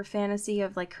fulfill her fantasy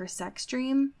of like her sex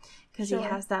dream, because he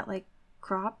has that like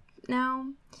crop now.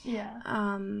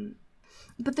 Yeah.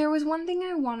 But there was one thing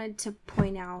I wanted to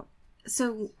point out.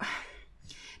 So,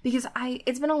 because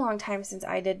it's been a long time since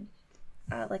I did,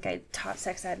 like I taught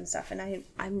sex ed and stuff, and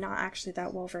I'm not actually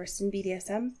that well versed in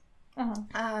BDSM.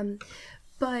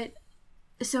 But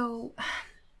so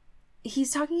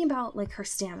he's talking about like her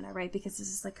stamina, right? Because this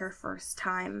is like her first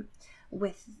time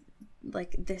with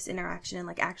like this interaction and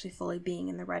like actually fully being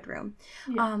in the red room.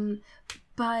 Yeah.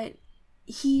 But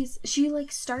she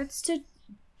like starts to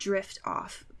drift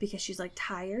off because she's like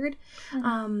tired.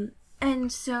 And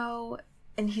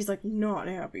he's like not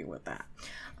happy with that.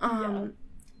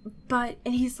 But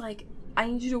he's like, I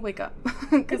need you to wake up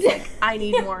because like I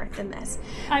need more than this.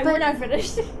 We're not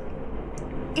finished.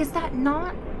 Is that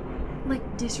not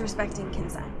like disrespecting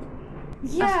consent?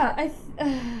 Yeah,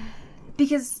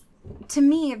 because to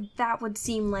me that would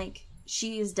seem like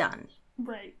she is done.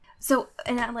 Right. So,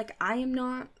 and I am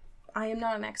not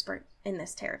an expert in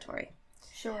this territory.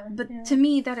 Sure. But to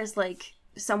me that is like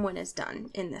someone is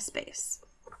done in this space.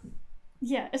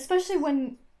 Yeah, especially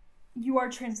when you are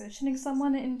transitioning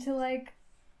someone into like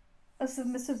a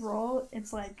submissive role.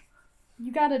 It's like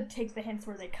you gotta take the hints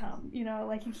where they come, you know,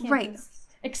 like you can't just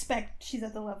expect she's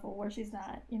at the level where she's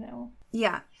not, you know.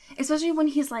 Yeah, especially when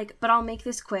he's like, but I'll make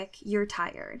this quick, you're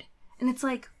tired, and it's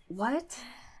like, what?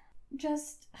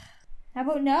 Just how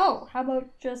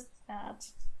about just that?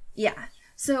 Yeah.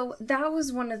 So that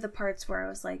was one of the parts where I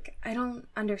was like, I don't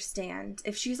understand.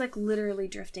 If she's like literally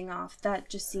drifting off, that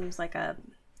just seems like a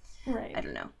I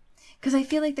don't know. Because I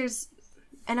feel like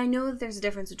and I know that there's a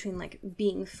difference between like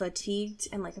being fatigued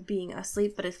and like being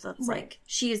asleep, but if it's like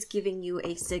she is giving you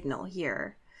a signal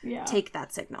here, take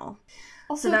that signal.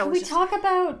 Also, so can we talk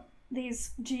about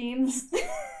these jeans?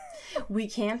 We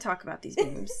can talk about these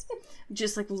memes.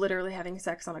 Just like literally having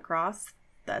sex on a cross.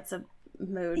 That's a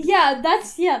mood. Yeah,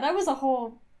 that was a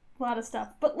whole lot of stuff.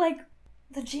 But like,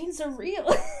 the jeans are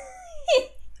real.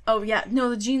 Oh yeah,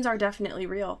 no, the jeans are definitely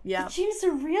real. Yeah, the jeans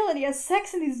are real, and he has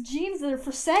sex in these jeans that are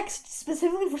for sex,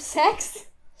 specifically for sex.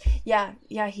 Yeah,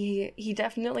 he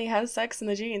definitely has sex in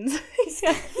the jeans. He's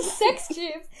got sex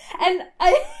jeans, and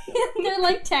they're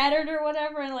like tattered or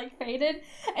whatever, and like faded.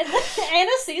 And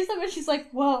Anna sees them, and she's like,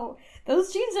 "Whoa,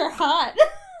 those jeans are hot."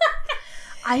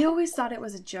 I always thought it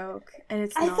was a joke, and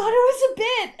it's not. I thought it was a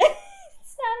bit.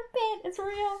 It's not a bit. It's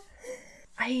real.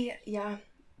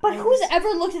 But who's ever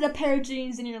looked at a pair of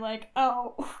jeans and you're like,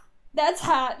 oh, that's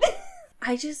hot?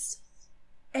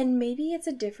 And maybe it's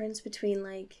a difference between,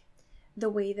 like,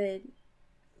 the way that,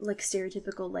 like,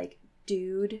 stereotypical, like,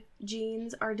 dude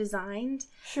jeans are designed.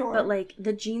 Sure. But, like,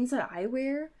 the jeans that I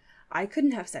wear, I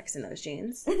couldn't have sex in those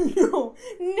jeans. No.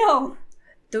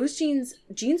 Those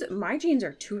my jeans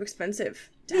are too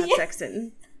expensive to have sex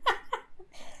in.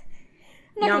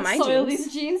 I'm not gonna soil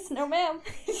these jeans. No, ma'am.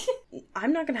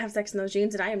 I'm not going to have sex in those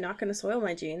jeans, and I am not going to soil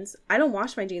my jeans. I don't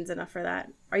wash my jeans enough for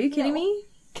that. Are you kidding me?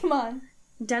 Come on.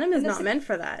 Denim is not meant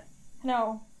for that.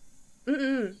 No.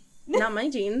 Mm-mm. Not my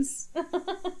jeans.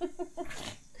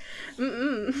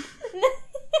 Mm-mm.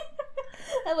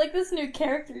 I like this new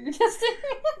character you're testing.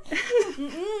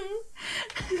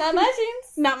 Not my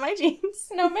jeans. Not my jeans.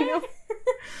 No, ma'am.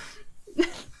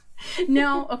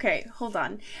 No, okay, hold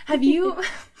on. Have you...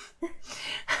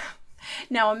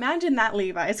 Now imagine that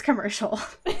Levi's commercial.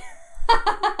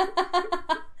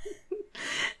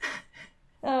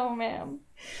 Oh, man.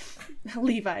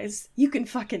 Levi's, you can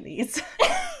fucking these.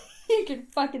 You can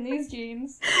fucking these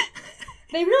jeans.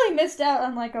 They really missed out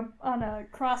on a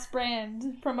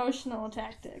cross-brand promotional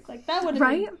tactic. Like, that would have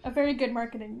been a very good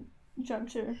marketing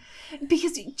juncture.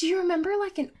 Because do you remember,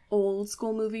 like, in old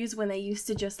school movies when they used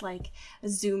to just, like,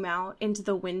 zoom out into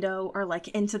the window or, like,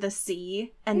 into the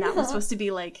sea, and that was supposed to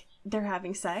be, like, they're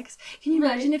having sex? Can you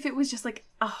imagine if it was just, like,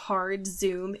 a hard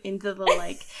zoom into the,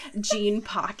 like, jean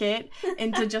pocket,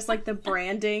 into just, like, the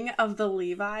branding of the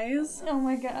Levi's? Oh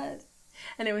my god.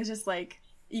 And it was just, like,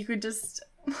 you could just...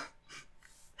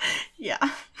 Yeah.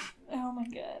 Oh my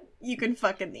god. You can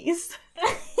fucking these.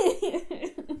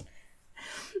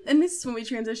 And this is when we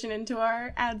transition into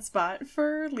our ad spot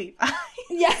for Levi's.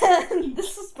 Yeah,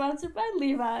 this is sponsored by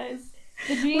Levi's.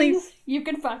 The jeans you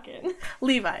can fucking.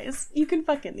 Levi's, you can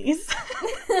fucking these.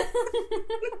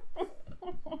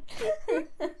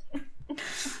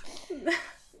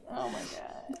 Oh my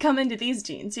god. Come into these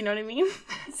jeans, you know what I mean?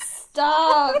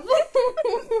 Stop!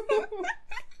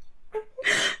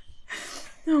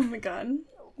 Oh my god.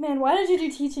 Man, why did you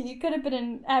do teaching? You could have been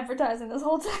in advertising this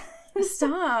whole time.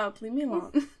 Stop, leave me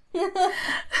alone.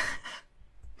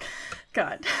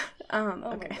 God.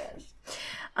 Okay.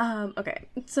 Okay.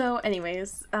 So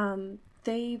anyways,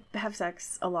 they have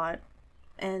sex a lot,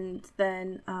 and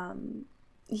then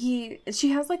she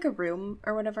has like a room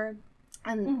or whatever,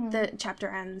 and the chapter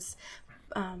ends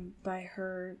by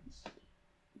her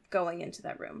going into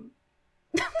that room.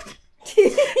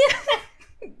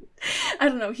 I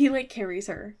don't know, he like carries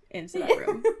her into that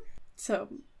room. So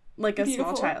like a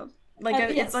small child. Like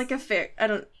yes. It's like a fair I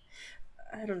don't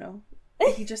know.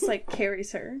 He just like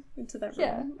carries her into that room.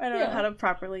 Yeah. I don't know how to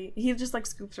properly. He just like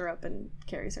scoops her up and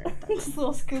carries her. Just a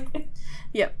little scoop.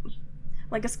 Yep,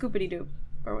 like a scoopity doop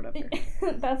or whatever.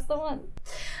 That's the one.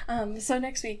 So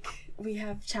next week we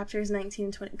have chapters 19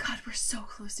 and 20. God, we're so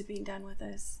close to being done with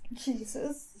this.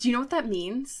 Jesus. Do you know what that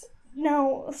means?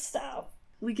 No, stop.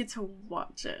 We get to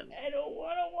watch it. I don't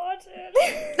want to watch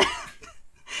it.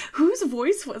 Whose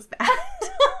voice was that?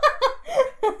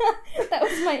 That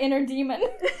was my inner demon.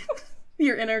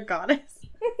 Your inner goddess.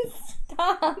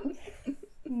 Stop.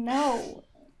 No.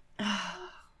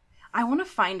 I want to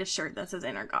find a shirt that says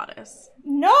inner goddess.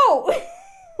 No.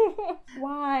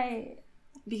 Why?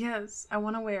 Because I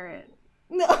want to wear it.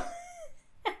 No.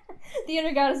 The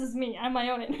inner goddess is me. I'm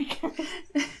my own inner goddess.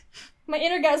 My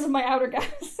inner goddess is my outer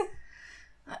goddess.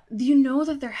 You know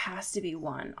that there has to be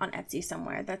one on Etsy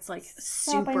somewhere that's like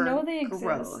super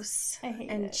gross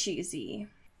and cheesy.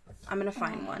 I'm gonna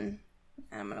find one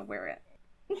and I'm gonna wear it.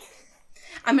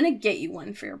 I'm gonna get you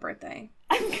one for your birthday.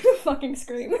 I'm gonna fucking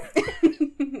scream.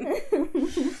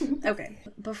 Okay,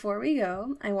 before we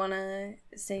go, I want to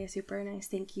say a super nice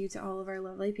thank you to all of our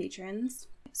lovely patrons.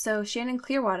 So Shannon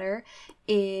Clearwater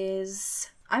I'm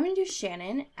gonna do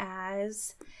Shannon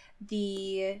as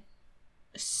the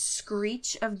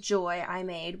screech of joy I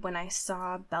made when I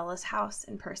saw Bella's house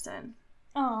in person.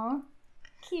 Aw,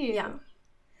 cute.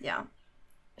 Yeah.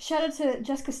 Shout out to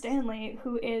Jessica Stanley,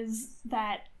 who is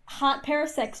that hot pair of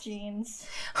sex jeans.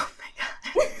 Oh my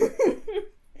god.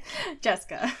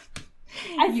 Jessica.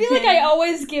 I feel like I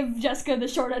always give Jessica the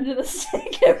short end of the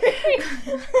stick every week.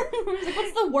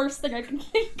 What's the worst thing I can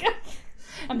think of?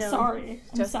 I'm sorry.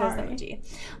 Jessica's the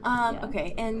OG.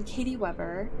 Okay, and Katie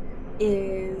Weber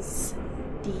is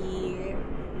the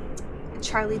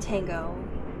Charlie Tango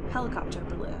helicopter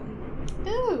balloon.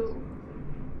 Ooh.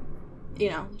 You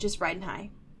know, just riding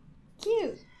high.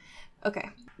 Cute. Okay,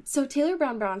 so Taylor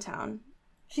Brown Browntown.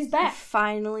 She's back.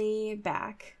 Finally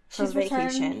back from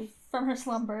vacation. From her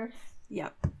slumber.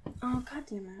 Yep. Oh, god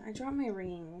damn it. I dropped my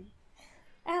ring.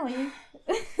 Allie.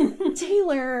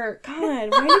 Taylor, God,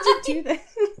 why did you do this?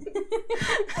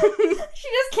 She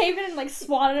just came in and like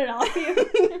swatted it off you.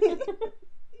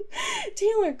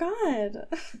 Taylor, God.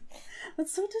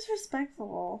 That's so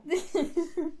disrespectful.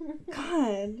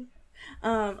 God.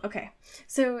 Okay.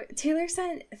 So Taylor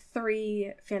sent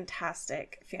 3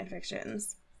 fantastic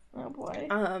fanfictions. Oh boy.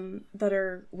 That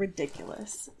are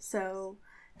ridiculous. So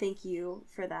thank you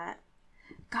for that.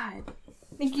 God.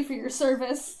 Thank you for your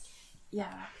service.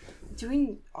 Yeah.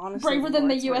 Doing, honestly... Braver than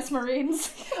the U.S.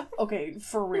 Marines. Okay,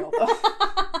 for real, though.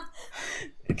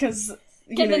 Because,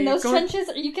 Getting in those trenches?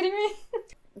 Are you kidding me?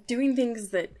 Doing things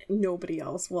that nobody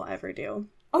else will ever do.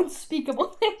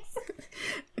 Unspeakable things.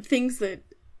 Things that,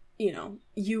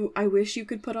 I wish you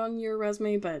could put on your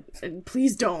resume, but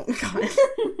please don't. God.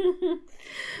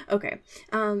 Okay.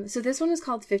 So this one is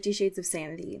called 50 Shades of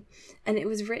Sanity, and it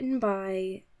was written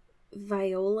by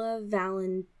Viola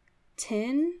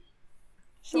Valentin.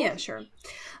 Sure. Yeah, sure.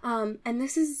 And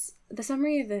the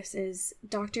summary of this is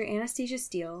Dr. Anastasia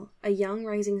Steele, a young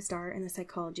rising star in the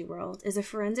psychology world, is a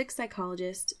forensic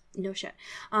psychologist,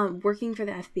 working for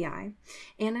the FBI.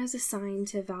 Anna is assigned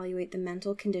to evaluate the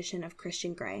mental condition of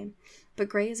Christian Grey. But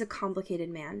Grey is a complicated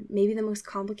man, maybe the most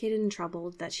complicated and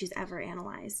troubled that she's ever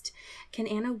analyzed. Can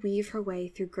Anna weave her way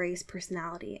through Grey's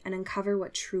personality and uncover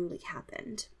what truly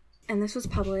happened? And this was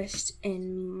published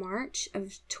in March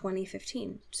of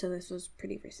 2015, so this was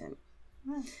pretty recent.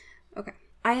 Wow. Okay.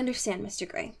 I understand, Mr.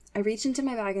 Grey. I reached into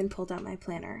my bag and pulled out my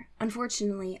planner.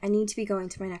 Unfortunately, I need to be going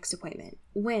to my next appointment.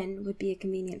 When would be a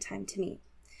convenient time to meet?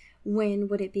 When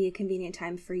would it be a convenient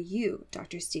time for you,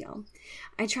 Dr. Steele?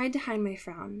 I tried to hide my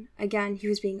frown. Again, he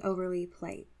was being overly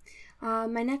polite.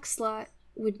 My next slot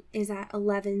is at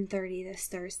 11:30 this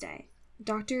Thursday.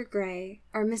 Mr. Grey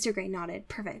nodded.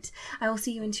 Perfect. I will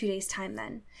see you in 2 days' time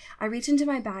then. I reached into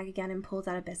my bag again and pulled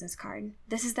out a business card.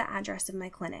 This is the address of my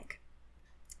clinic.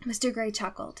 Mr. Grey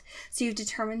chuckled. So you've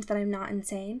determined that I'm not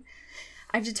insane?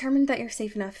 I've determined that you're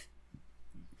safe enough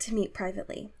to meet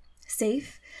privately.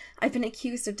 Safe? I've been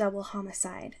accused of double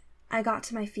homicide. I got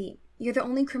to my feet. You're the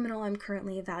only criminal I'm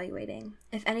currently evaluating.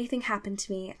 If anything happened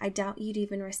to me, I doubt you'd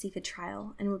even receive a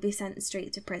trial and would be sent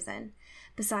straight to prison.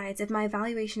 Besides, if my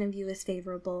evaluation of you is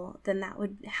favorable, then that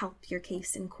would help your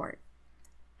case in court.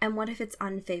 And what if it's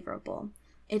unfavorable?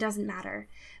 It doesn't matter.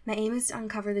 My aim is to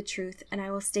uncover the truth, and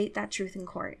I will state that truth in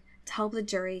court, to help the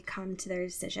jury come to their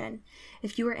decision.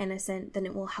 If you are innocent, then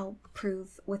it will help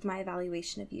prove with my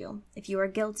evaluation of you. If you are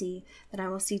guilty, then I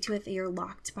will see to it that you're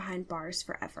locked behind bars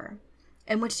forever.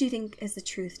 And which do you think is the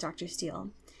truth, Dr.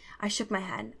 Steele? I shook my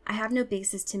head. I have no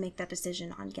basis to make that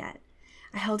decision on yet.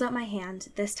 I held out my hand.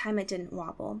 This time it didn't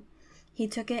wobble. He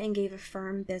took it and gave a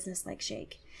firm, business-like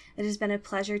shake. It has been a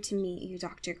pleasure to meet you,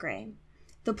 Dr. Grey.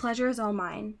 The pleasure is all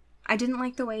mine. I didn't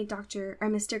like the way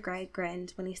Mr. Grey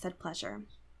grinned when he said pleasure.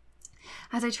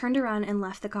 As I turned around and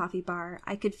left the coffee bar,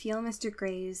 I could feel Mr.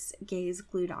 Grey's gaze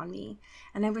glued on me,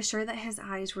 and I was sure that his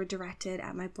eyes were directed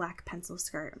at my black pencil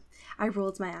skirt. I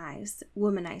rolled my eyes.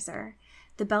 Womanizer.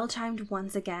 The bell chimed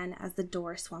once again as the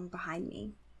door swung behind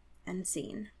me. End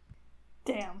scene.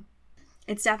 Damn.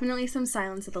 It's definitely some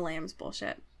Silence of the Lambs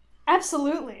bullshit.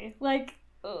 Absolutely.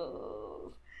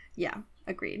 Yeah,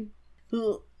 agreed.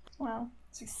 Well,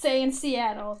 as we say in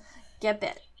Seattle, get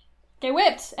bit. Get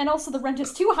whipped. And also the rent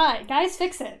is too high. Guys,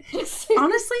 fix it.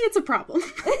 Honestly, it's a problem.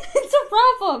 It's a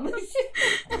problem.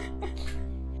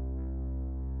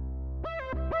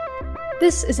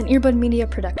 This is an Earbud Media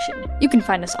production. You can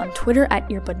find us on Twitter at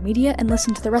Earbud Media and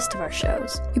listen to the rest of our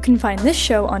shows. You can find this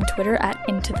show on Twitter at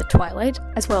Into the Twilight,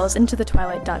 as well as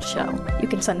intothetwilight.show. You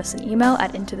can send us an email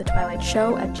at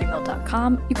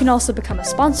intothetwilightshow@gmail.com. You can also become a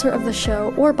sponsor of the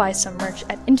show or buy some merch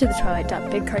at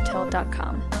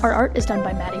intothetwilight.bigcartel.com. Our art is done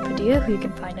by Maddie Padilla, who you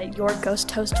can find at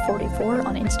YourGhostHost44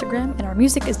 on Instagram, and our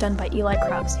music is done by Eli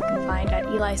Krause, you can find at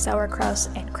Eli Sauerkraus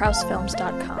and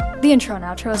KrauseFilms.com. The intro and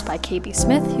outro is by KB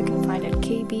Smith, you can find at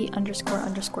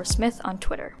KB__Smith on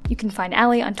Twitter. You can find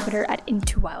Allie on Twitter at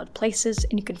Into Wild Places,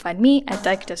 and you can find me at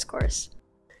Dyke Discourse.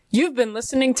 You've been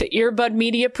listening to Earbud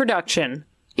Media Production.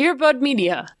 Earbud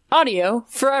Media. Audio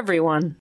for everyone.